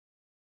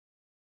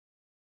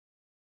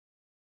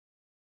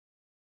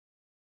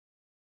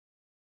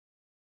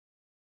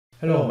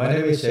Hello, my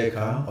name is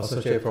Kang,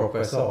 Associate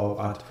Professor of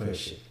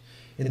Entrepreneurship.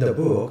 In the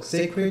book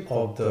Secret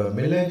of the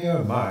Millionaire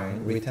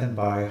Mind, written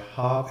by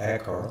Harv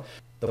Ecker,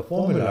 the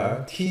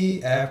formula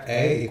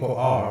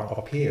TFA=R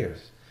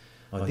appears.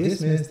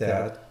 This means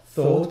that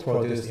thought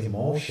produces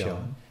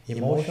emotion,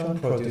 emotion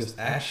produces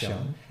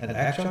action, and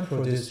action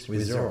produces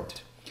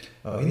result.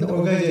 In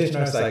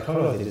organizational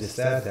psychology, it is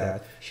said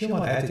that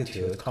human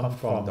attitude comes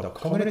from the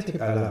cognitive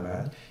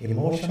element,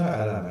 emotional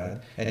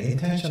element, and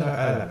intentional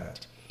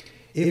element.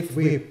 If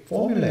we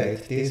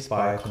formulate this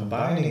by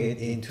combining it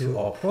into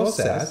a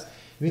process,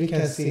 we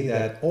can see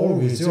that all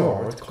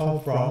results come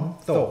from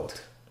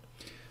thought.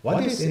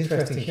 What is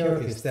interesting here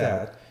is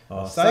that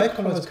a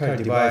psychological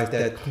device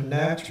that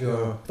connects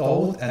your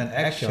thought and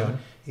action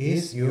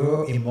is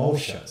your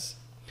emotions.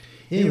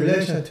 In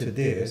relation to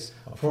this,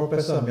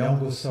 Professor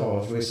Myung-Gu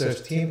Seo's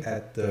research team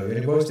at the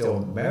University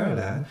of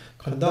Maryland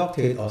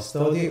conducted a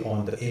study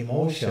on the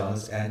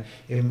emotions and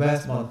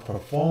investment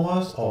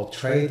performance of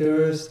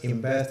traders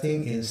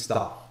investing in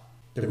stock.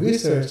 The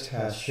research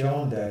has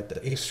shown that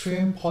the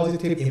extreme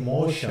positive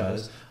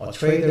emotions a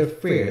trader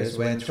feels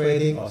when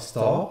trading a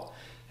stock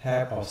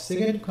have a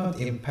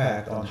significant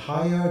impact on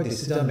higher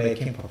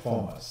decision-making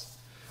performance.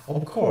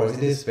 Of course,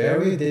 it is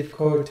very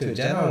difficult to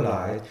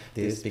generalize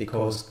this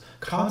because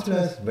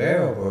countless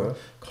variables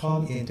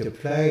come into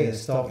play in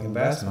stock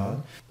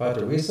investment, but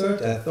the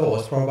research and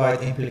thoughts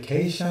provide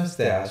implications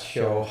that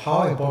show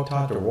how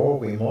important the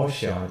role of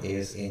emotion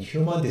is in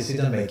human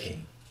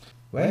decision-making.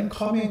 When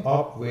coming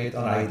up with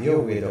an idea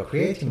with a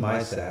creative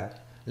mindset,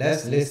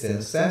 let's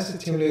listen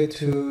sensitively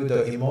to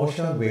the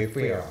emotion we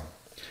feel.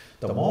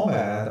 The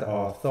moment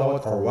a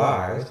thought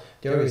arises,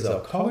 there is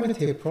a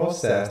cognitive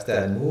process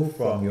that moves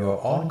from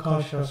your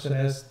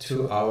unconsciousness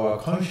to our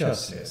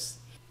consciousness.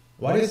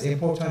 What is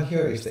important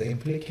here is the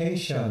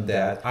implication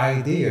that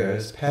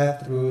ideas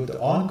pass through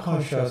the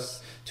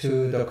unconscious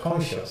to the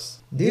conscious.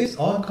 This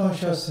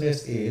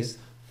unconsciousness is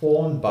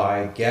formed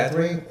by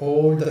gathering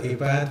all the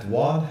events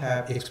one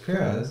has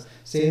experienced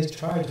since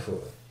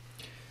childhood.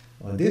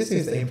 This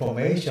is the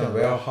information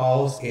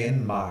warehoused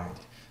in mind.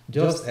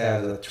 Just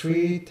as a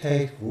tree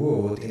takes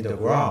root in the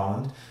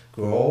ground,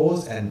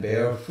 grows and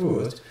bears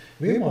fruit,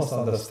 we must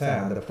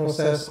understand the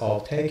process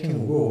of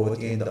taking root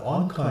in the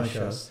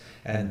unconscious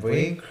and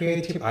bring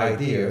creative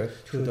ideas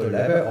to the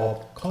level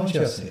of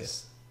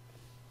consciousness.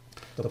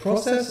 The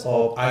process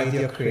of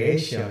idea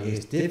creation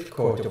is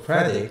difficult to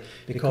predict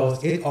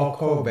because it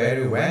occurs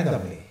very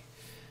randomly.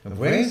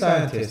 Brain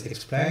scientists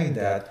explain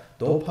that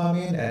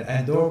dopamine and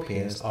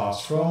endorphins are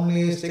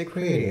strongly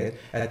secreted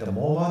at the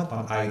moment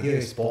an idea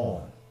is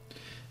born.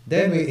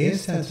 Then we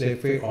instantly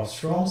feel a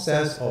strong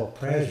sense of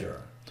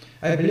pleasure.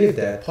 I believe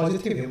that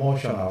positive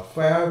emotions are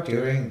felt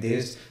during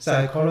this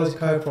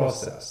psychological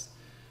process.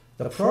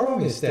 The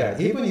problem is that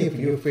even if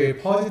you feel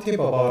positive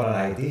about an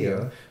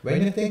idea,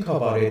 when you think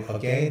about it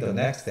again the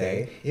next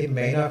day, it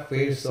may not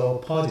feel so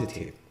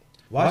positive.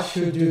 What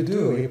should you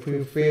do if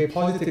you feel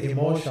positive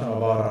emotion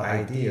about an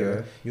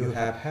idea you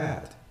have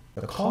had?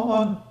 The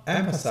common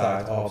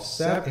emphasis of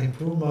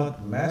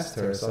self-improvement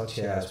masters such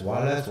as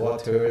Wallace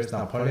Waters,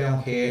 Napoleon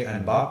Hill,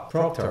 and Bob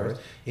Proctor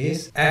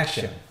is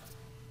action.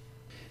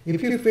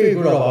 If you feel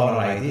good about an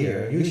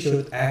idea, you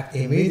should act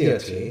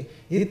immediately.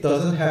 It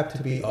doesn't have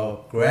to be a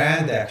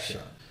grand action.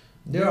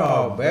 There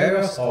are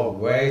various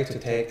ways to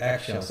take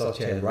action,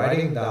 such as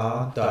writing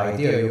down the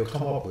idea you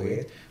come up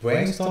with,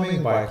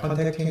 brainstorming by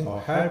contacting a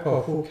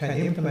helper who can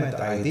implement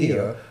the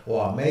idea,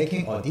 or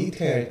making a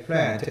detailed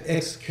plan to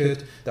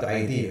execute the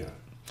idea.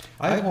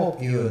 I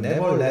hope you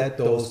never let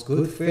those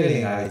good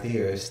feeling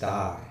ideas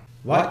die.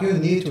 What you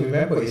need to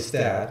remember is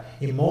that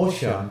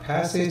emotion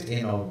passes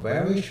in a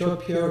very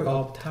short period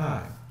of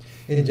time.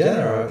 In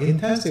general,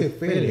 intensive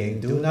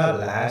feelings do not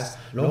last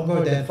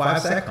longer than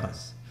 5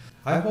 seconds.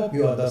 I hope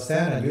you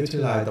understand and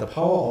utilize the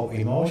power of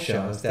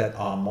emotions that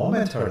are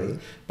momentary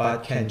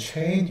but can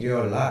change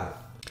your life.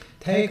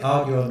 Take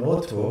out your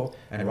notebook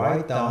and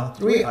write down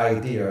 3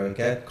 ideas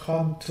that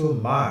come to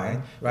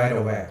mind right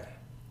away.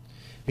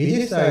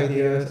 Business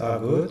ideas are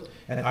good,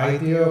 and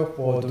ideas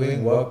for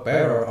doing work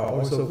better are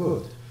also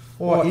good,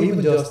 or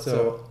even just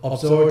an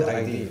absurd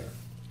idea.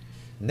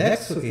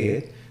 Next to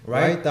it,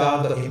 write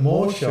down the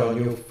emotion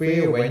you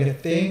feel when you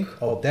think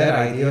of that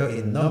idea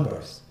in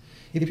numbers.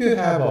 If you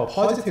have a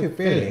positive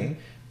feeling,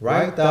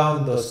 write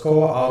down the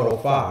score out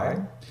of 5.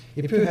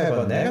 If you have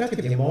a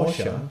negative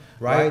emotion,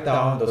 write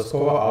down the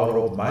score out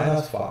of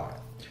 -5.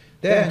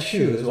 Then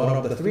choose one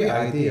of the 3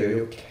 ideas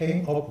you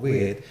came up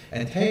with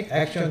and take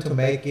action to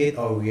make it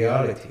a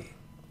reality.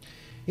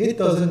 It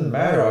doesn't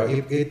matter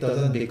if it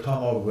doesn't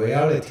become a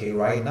reality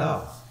right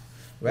now.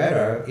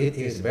 Rather, it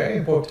is very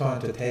important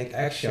to take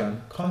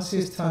action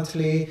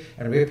consistently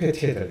and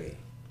repeatedly.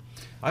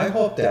 I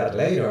hope that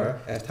later,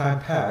 as time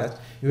passes,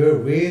 you will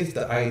read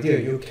the idea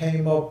you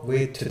came up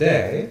with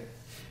today.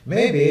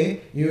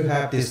 Maybe you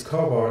have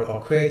discovered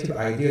a creative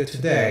idea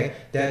today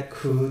that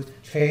could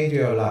change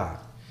your life.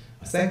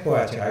 Thanks for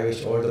watching. I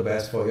wish all the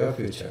best for your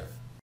future.